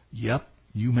 Yep,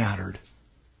 you mattered.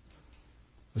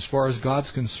 As far as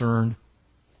God's concerned,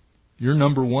 you're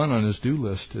number one on His to-do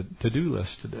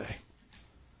list today.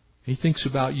 He thinks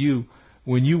about you.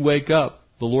 When you wake up,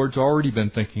 the Lord's already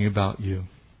been thinking about you.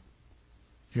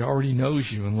 He already knows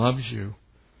you and loves you.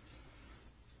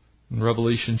 In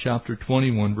Revelation chapter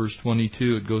 21, verse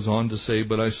 22, it goes on to say,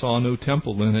 "But I saw no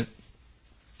temple in it,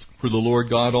 for the Lord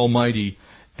God Almighty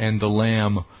and the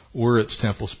Lamb were its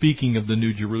temple." Speaking of the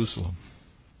New Jerusalem.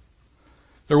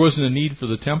 There wasn't a need for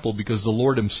the temple because the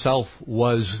Lord Himself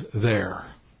was there.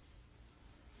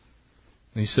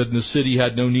 And He said, "And the city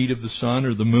had no need of the sun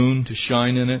or the moon to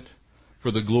shine in it,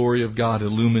 for the glory of God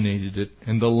illuminated it,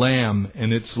 and the Lamb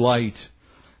and its light.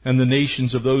 And the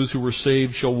nations of those who were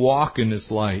saved shall walk in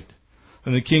its light.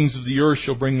 And the kings of the earth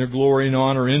shall bring their glory and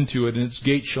honor into it, and its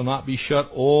gates shall not be shut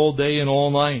all day and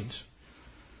all night.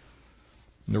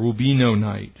 And there will be no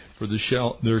night, for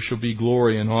there shall be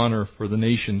glory and honor for the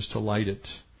nations to light it.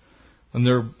 And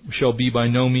there shall be by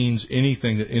no means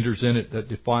anything that enters in it that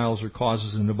defiles or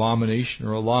causes an abomination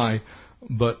or a lie,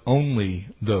 but only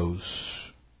those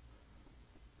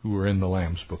who are in the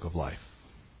Lamb's book of life."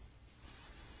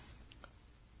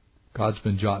 God's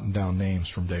been jotting down names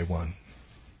from day one.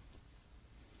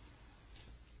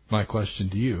 My question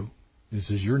to you is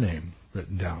your name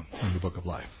written down in the book of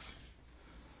life?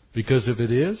 Because if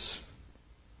it is,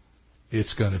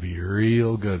 it's going to be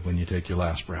real good when you take your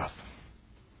last breath.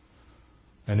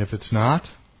 And if it's not,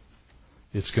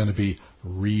 it's going to be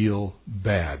real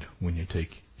bad when you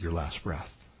take your last breath.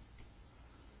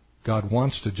 God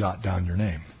wants to jot down your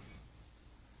name,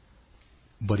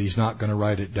 but He's not going to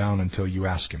write it down until you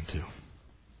ask Him to.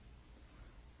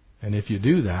 And if you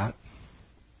do that,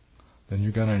 then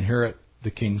you're going to inherit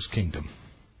the King's kingdom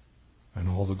and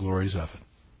all the glories of it.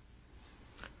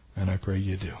 And I pray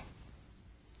you do.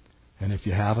 And if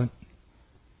you haven't,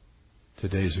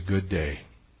 today's a good day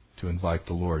to invite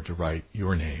the Lord to write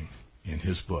your name in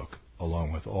His book,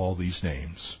 along with all these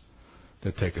names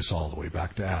that take us all the way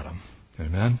back to Adam.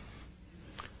 Amen?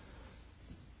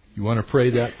 You want to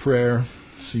pray that prayer?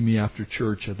 See me after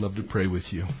church. I'd love to pray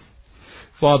with you.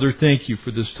 Father, thank you for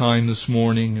this time this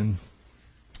morning. And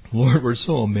Lord, we're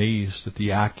so amazed at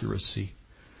the accuracy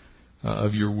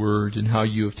of your word and how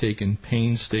you have taken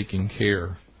painstaking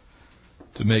care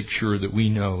to make sure that we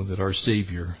know that our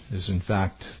Savior is in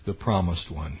fact the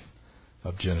promised one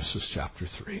of Genesis chapter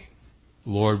 3.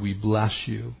 Lord, we bless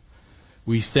you.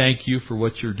 We thank you for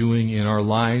what you're doing in our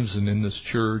lives and in this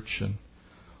church. And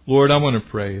Lord, I want to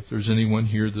pray if there's anyone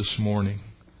here this morning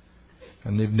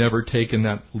and they've never taken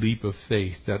that leap of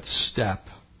faith, that step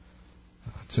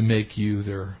to make you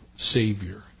their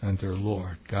Savior and their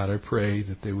Lord. God, I pray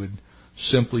that they would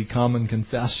simply come and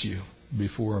confess you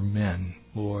before men,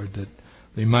 Lord, that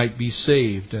they might be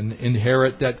saved and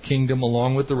inherit that kingdom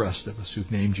along with the rest of us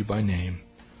who've named you by name.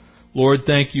 Lord,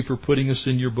 thank you for putting us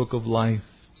in your book of life.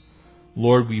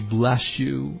 Lord, we bless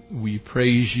you. We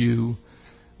praise you.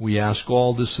 We ask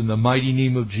all this in the mighty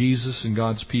name of Jesus, and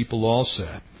God's people all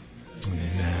said,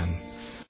 Amen.